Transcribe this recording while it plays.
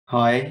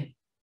Hi,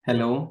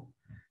 hello,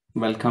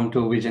 welcome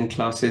to Vision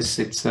Classes.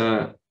 It's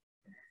a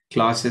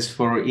classes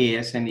for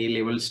AS and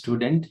A-level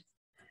student.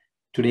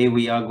 Today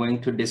we are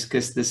going to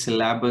discuss the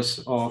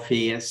syllabus of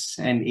AS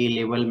and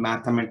A-level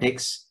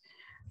mathematics.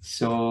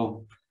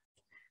 So,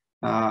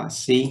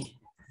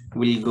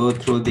 we'll go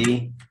through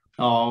the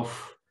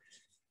of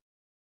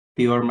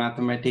pure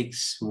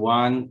mathematics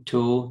 1,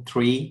 2,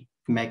 3,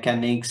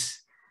 mechanics,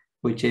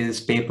 which is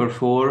paper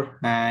 4,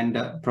 and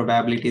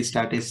probability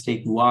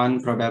statistic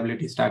 1,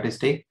 probability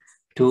statistic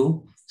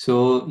 2.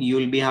 So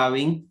you'll be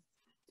having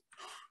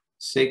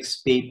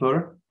 6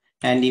 paper,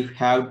 and you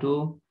have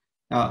to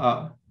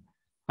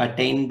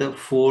attain the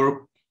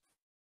 4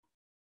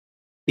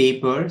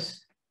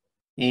 papers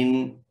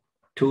in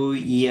 2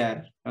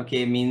 years.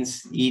 Okay,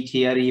 means each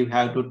year you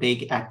have to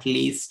take at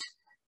least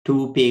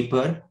 2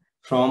 paper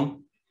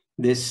from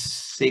this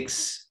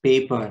 6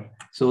 paper.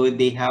 So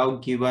they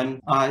have given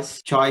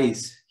us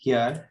choice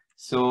here.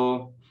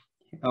 So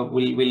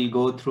we'll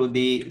go through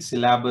the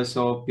syllabus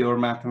of pure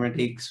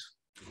mathematics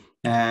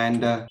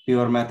and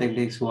pure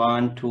mathematics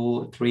 1,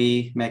 2,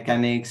 3,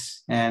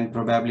 mechanics, and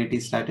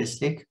probability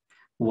statistic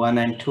 1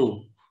 and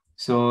 2.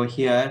 So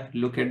here,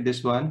 look at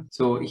this one.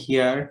 So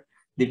here,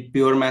 the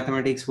pure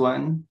mathematics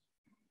 1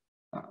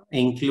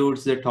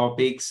 includes the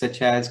topics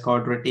such as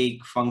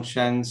quadratic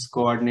functions,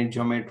 coordinate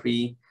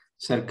geometry,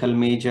 circle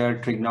measure,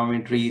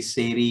 trigonometry,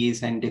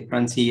 series, and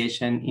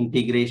differentiation,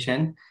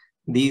 integration.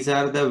 These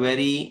are the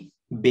very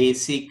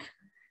basic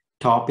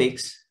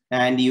topics,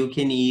 and you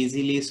can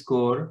easily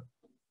score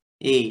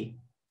A.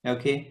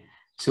 Okay,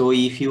 so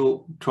if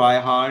you try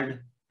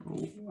hard,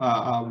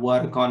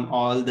 work on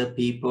all the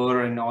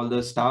paper and all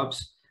the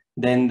stuffs,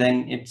 then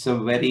it's a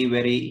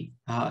very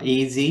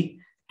easy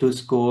to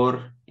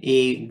score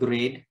A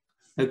grade.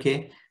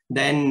 Okay,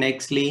 then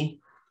nextly,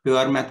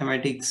 pure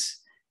mathematics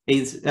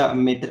is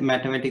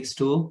mathematics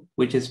 2,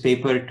 which is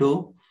paper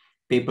 2.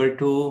 Paper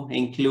 2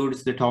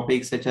 includes the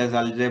topics such as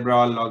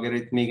algebra,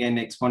 logarithmic and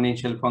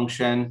exponential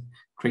function,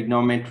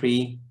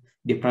 trigonometry,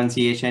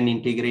 differentiation,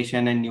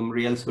 integration, and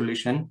numerical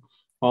solution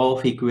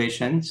of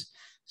equations.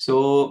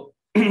 So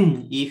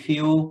if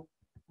you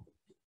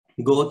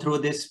go through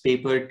this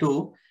paper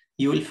 2,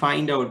 you will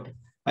find out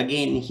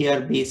again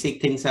here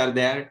basic things are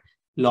there.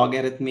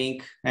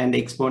 Logarithmic and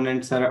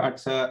exponents are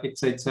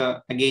it's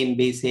again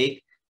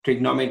basic.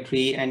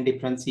 Trigonometry and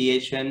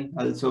differentiation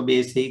also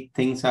basic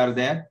things are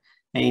there.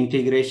 And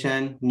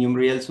integration,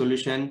 numerical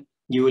solution,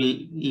 you will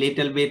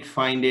little bit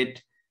find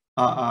it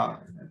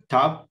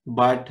tough,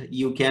 but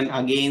you can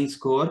again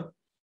score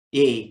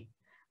A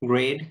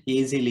grade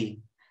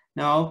easily.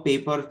 Now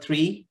paper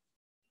 3,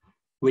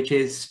 which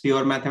is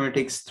pure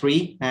mathematics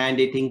 3, and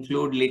it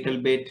include little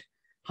bit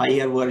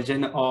higher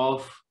version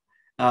of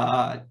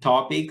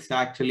topics.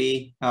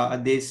 Actually,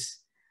 this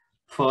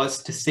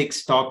first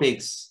 6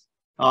 topics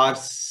are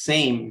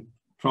same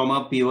from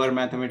a pure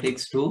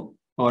mathematics 2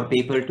 or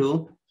paper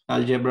 2.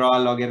 Algebra,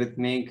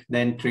 logarithmic,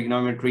 then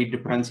trigonometry,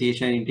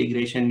 differentiation,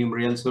 integration,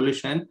 numerical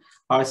solution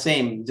are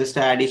same. Just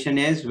the addition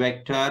is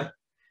vector,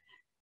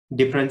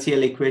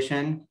 differential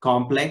equation,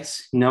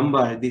 complex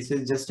number. This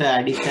is just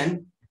an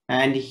addition.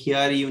 And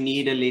here you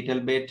need a little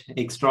bit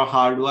extra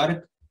hard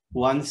work.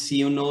 Once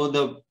you know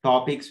the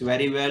topics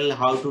very well,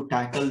 how to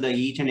tackle the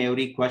each and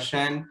every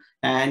question,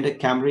 and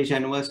Cambridge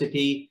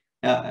University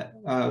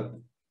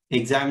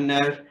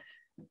examiner,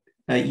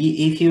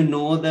 if you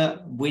know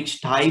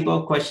which type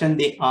of question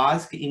they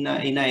ask in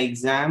a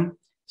exam,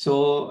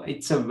 so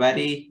it's a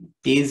very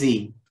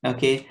easy.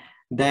 Okay,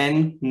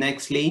 then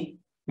nextly,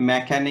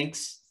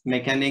 mechanics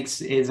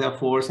is a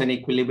force and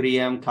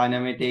equilibrium,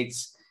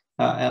 kinematics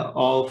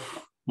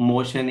of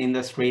motion in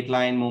the straight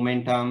line,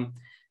 momentum,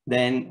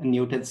 then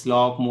Newton's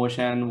law of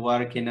motion,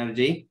 work,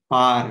 energy,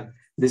 power.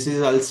 This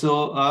is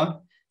also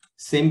a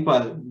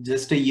simple,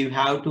 just you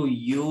have to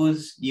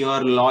use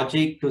your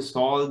logic to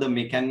solve the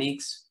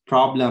mechanics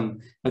problem.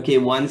 Okay,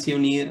 once you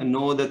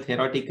know the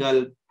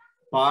theoretical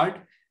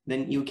part,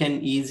 then you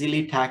can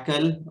easily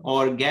tackle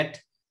or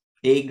get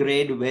A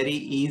grade very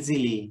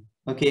easily.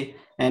 Okay,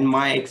 and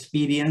my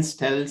experience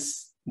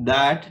tells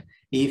that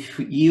if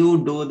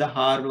you do the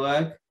hard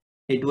work,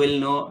 it will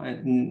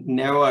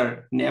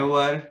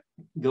never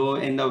go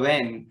in the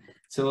vain.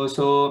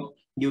 So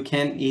you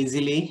can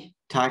easily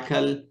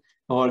tackle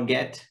or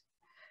get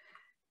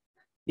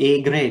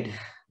A grade.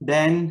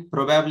 Then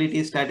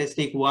probability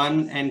statistic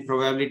 1 and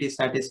probability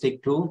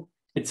statistic 2.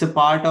 It's a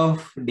part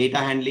of data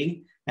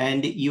handling,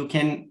 and you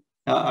can,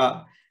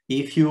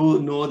 if you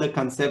know the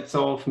concepts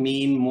of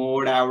mean,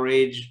 mode,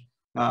 average,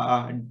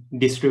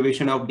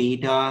 distribution of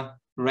data,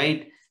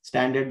 right?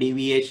 Standard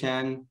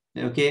deviation,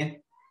 okay?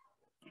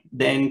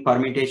 Then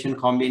permutation,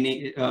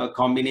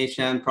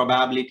 combination,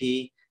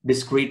 probability,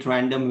 discrete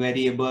random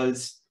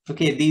variables.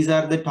 Okay, these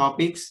are the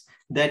topics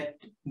that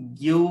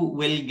you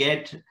will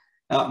get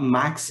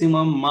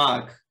maximum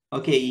mark.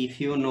 Okay,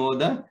 if you know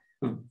the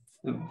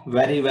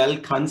very well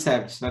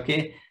concepts.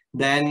 Okay,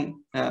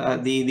 then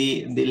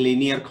the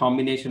linear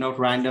combination of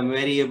random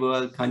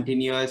variable,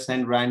 continuous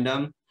and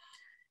random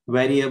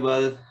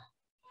variable,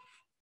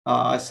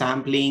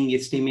 sampling,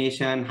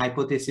 estimation,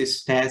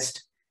 hypothesis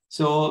test.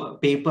 So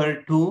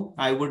paper 2,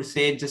 I would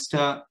say just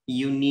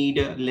you need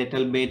a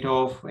little bit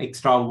of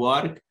extra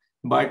work,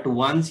 but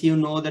once you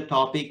know the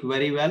topic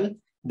very well,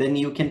 then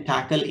you can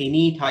tackle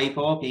any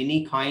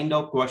kind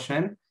of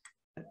question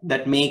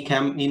that may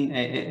come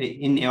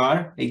in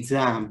your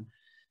exam.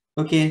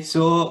 Okay,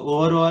 so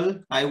overall,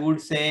 I would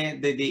say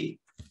that the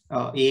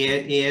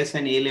AS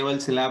and A-level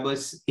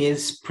syllabus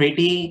is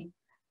pretty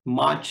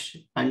much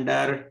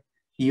under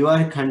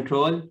your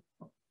control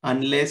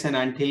unless and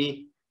until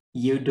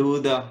you do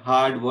the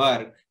hard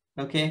work.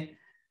 Okay,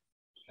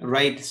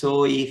 right.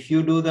 So if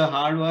you do the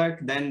hard work,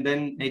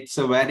 then it's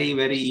a very,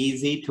 very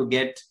easy to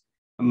get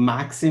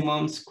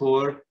maximum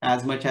score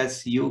as much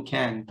as you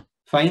can.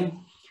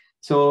 Fine.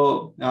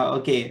 So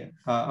okay,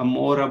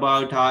 more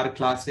about our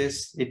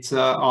classes. It's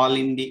all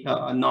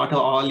India, not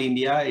all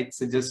India. It's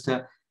just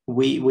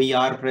we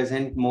are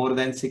present more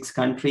than 6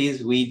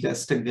 countries. We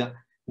just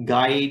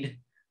guide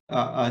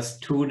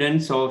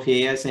students of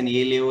AS and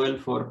A level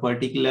for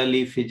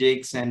particularly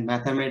physics and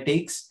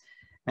mathematics,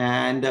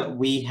 and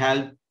we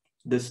help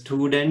the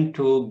student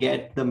to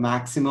get the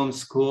maximum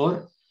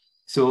score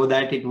so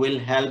that it will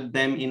help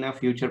them in a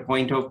future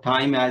point of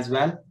time as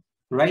well,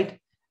 right?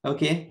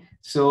 Okay,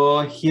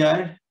 so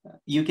here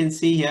you can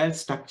see here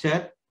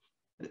structure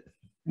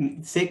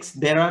 6.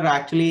 There are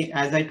actually,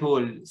 as I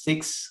told,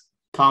 6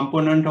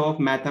 component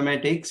of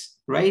mathematics,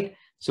 right?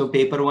 So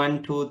paper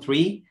 1, 2,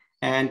 3,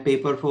 and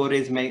paper 4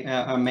 is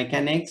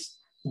mechanics,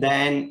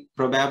 then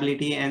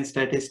probability and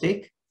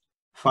statistic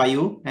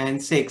 5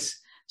 and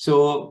 6.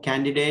 So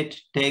candidate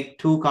take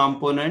 2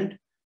 component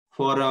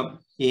for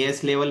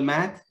AS level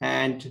math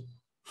and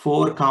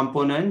 4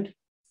 component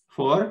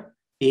for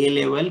A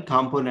level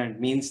component,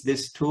 means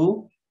this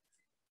 2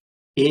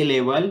 A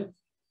level,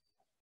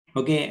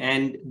 okay,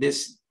 and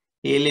this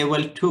A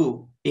level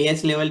 2,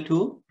 AS level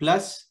 2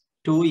 plus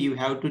 2 you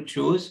have to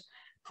choose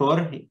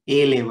for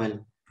A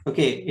level.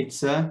 Okay,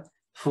 it's a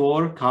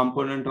 4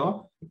 component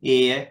of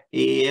A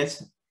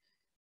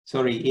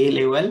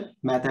level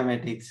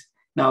mathematics.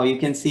 Now you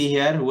can see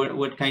here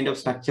what kind of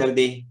structure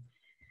they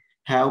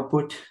have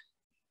put.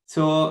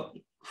 So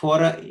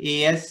for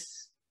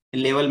AS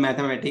level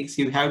mathematics,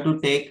 you have to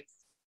take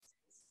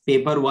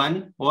paper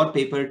 1 or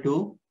paper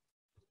 2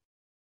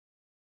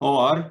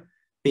 or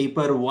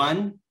paper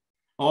 1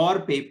 or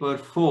paper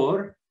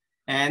 4,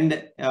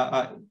 and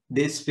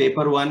this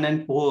paper 1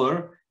 and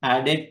 4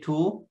 added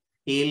to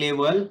A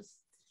level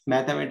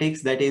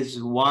mathematics, that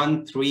is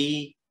 1,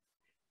 3,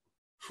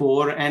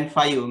 4 and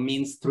 5,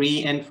 means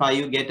 3 and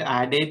 5 get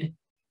added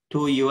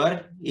to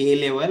your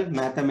A level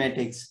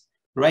mathematics,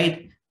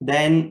 right?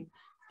 Then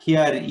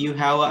here you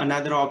have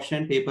another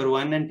option, paper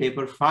 1 and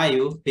paper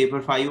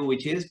 5,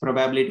 which is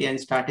probability and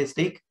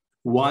statistic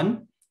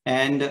 1,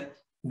 and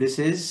this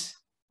is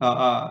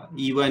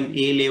even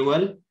A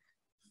level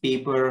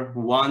paper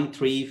 1,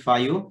 3,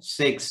 5,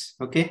 6.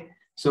 Okay,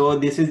 so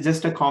this is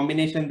just a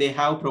combination they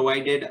have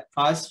provided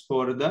us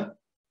for the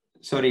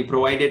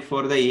provided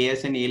for the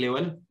AS and A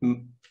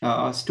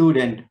level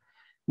student.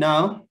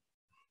 Now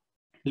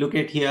look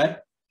at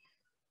here,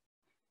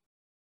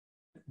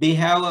 they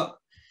have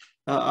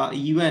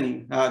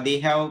they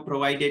have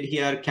provided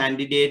here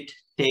candidate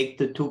take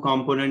the 2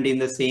 component in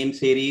the same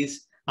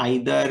series.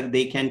 Either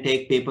they can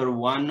take paper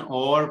 1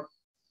 or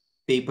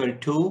paper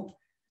 2,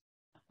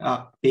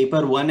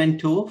 paper 1 and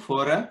 2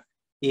 for a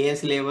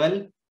AS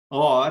level,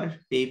 or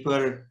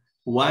paper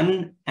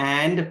 1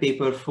 and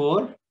paper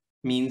 4,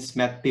 means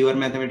pure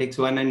mathematics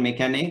 1 and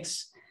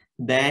mechanics,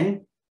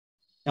 then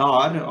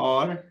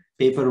or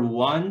paper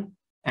 1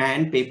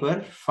 and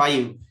paper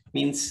 5,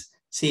 means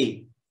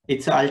see,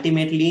 it's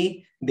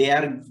ultimately they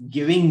are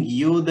giving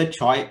you the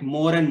choice,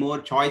 more and more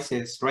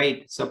choices,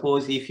 right?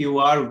 Suppose if you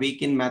are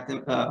weak in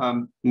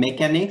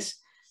mechanics,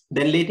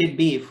 then let it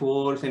be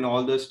force and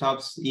all those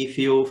stuffs. If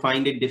you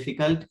find it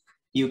difficult,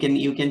 you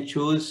can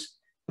choose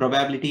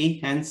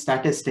probability and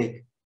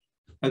statistic.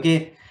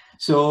 Okay,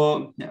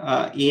 so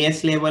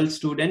AS level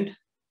student.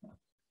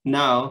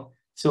 Now,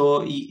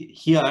 so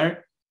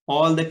here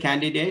all the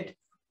candidate,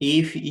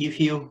 if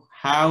you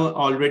have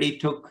already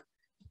took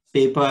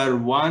paper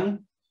 1,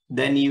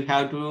 then you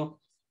have to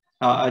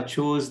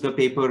choose the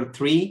paper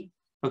 3.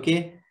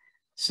 Okay,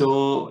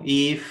 so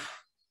if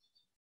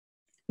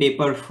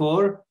paper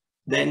 4,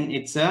 then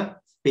it's a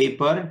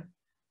paper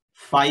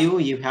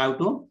 5 you have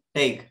to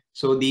take.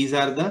 So these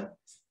are the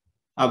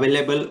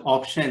available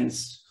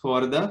options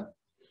for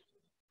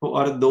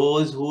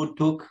those who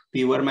took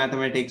pure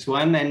mathematics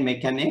 1 and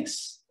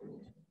mechanics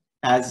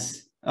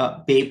as a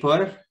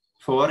paper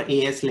for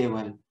AS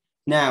level.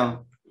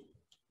 Now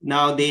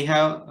they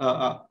have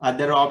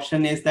other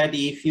option is that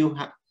if you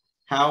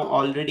have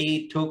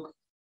already took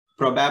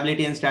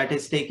probability and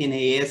statistic in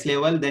AS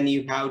level, then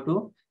you have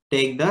to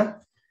take the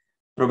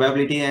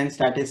probability and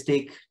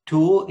statistic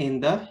 2 in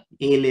the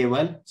A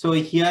level. So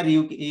here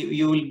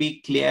you will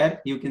be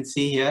clear. You can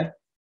see here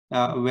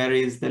where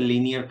is the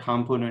linear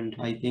component.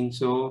 I think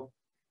so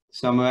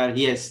somewhere.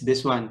 Yes,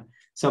 this one.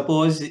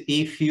 Suppose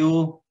if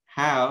you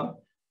have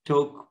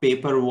took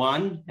paper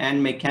 1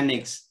 and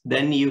mechanics,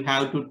 then you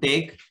have to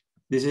take,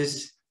 this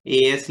is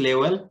AS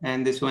level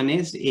and this one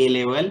is A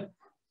level.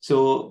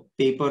 So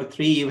paper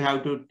 3 you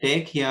have to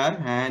take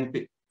here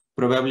and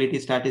probability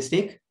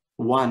statistic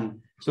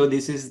 1. So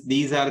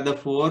these are the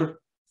 4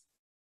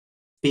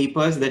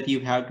 papers that you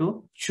have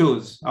to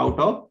choose out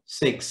of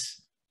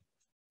 6,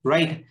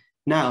 right?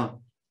 Now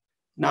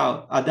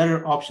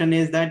other option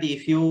is that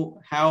if you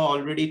have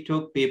already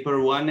took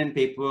paper 1 and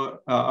paper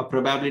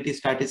probability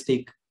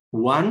statistic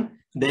 1,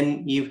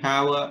 then you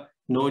have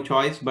no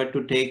choice but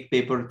to take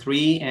paper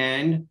 3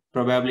 and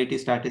probability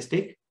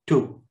statistic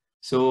 2.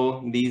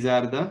 So these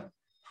are the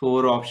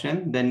 4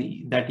 options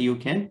then that you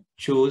can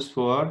choose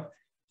for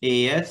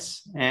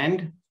AS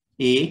and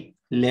A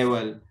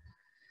level.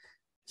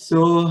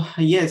 So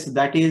yes,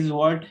 that is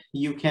what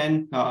you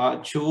can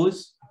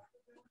choose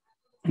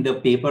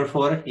the paper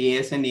for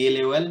AS and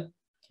A level.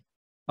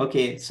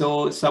 Okay,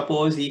 so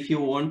suppose if you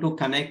want to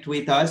connect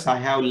with us, I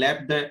have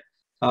left the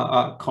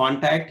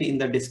contact in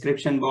the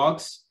description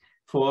box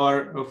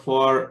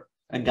for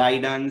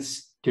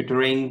guidance,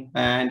 tutoring,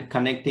 and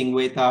connecting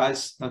with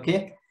us.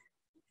 Okay,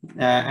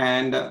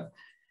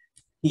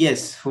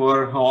 yes,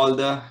 for all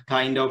the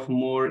kind of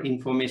more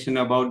information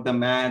about the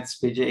maths,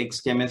 physics,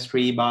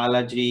 chemistry,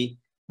 biology,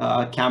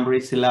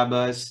 Cambridge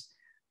syllabus,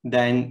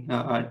 then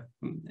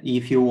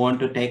if you want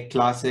to take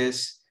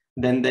classes,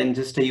 then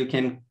just you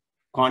can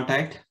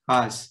contact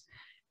us.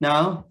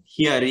 Now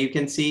here you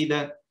can see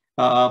the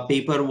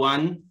paper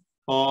 1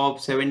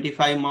 of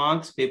 75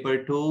 marks,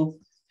 paper 2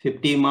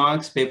 50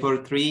 marks,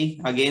 paper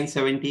 3 again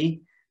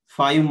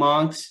 75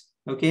 marks.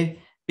 Okay,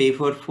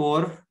 paper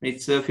 4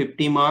 it's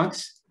 50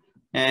 marks,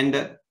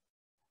 and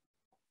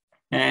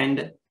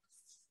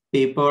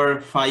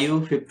paper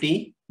 5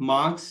 50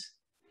 marks,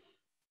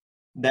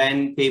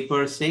 then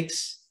paper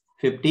 6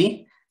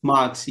 50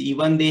 marks.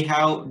 Even they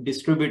have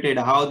distributed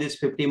how this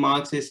 50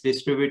 marks is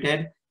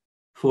distributed.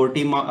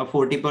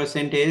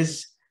 40%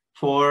 is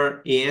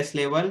for AS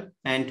level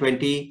and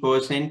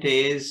 20%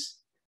 is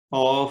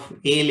of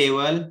A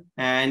level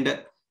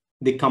and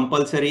the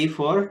compulsory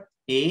for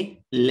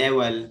A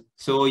level.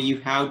 So you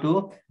have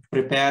to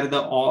prepare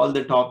all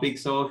the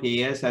topics of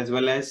AS as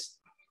well as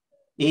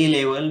A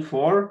level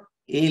for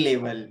A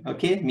level.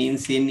 Okay,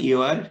 means in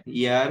your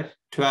year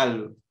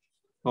 12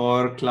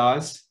 or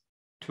class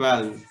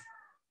 12.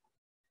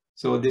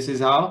 So this is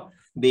how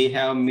they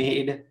have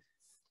made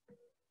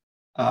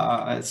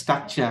a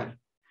structure.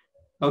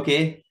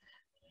 Okay,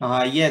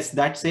 yes,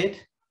 that's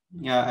it.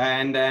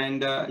 And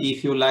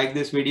if you like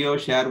this video,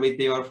 share with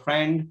your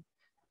friend.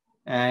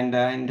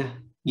 And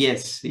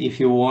yes, if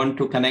you want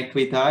to connect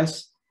with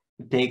us,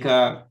 take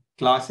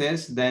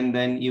classes,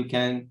 then you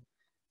can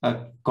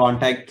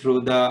contact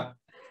through the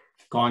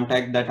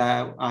contact that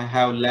I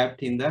have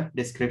left in the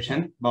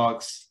description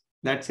box.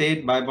 That's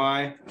it. Bye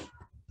bye.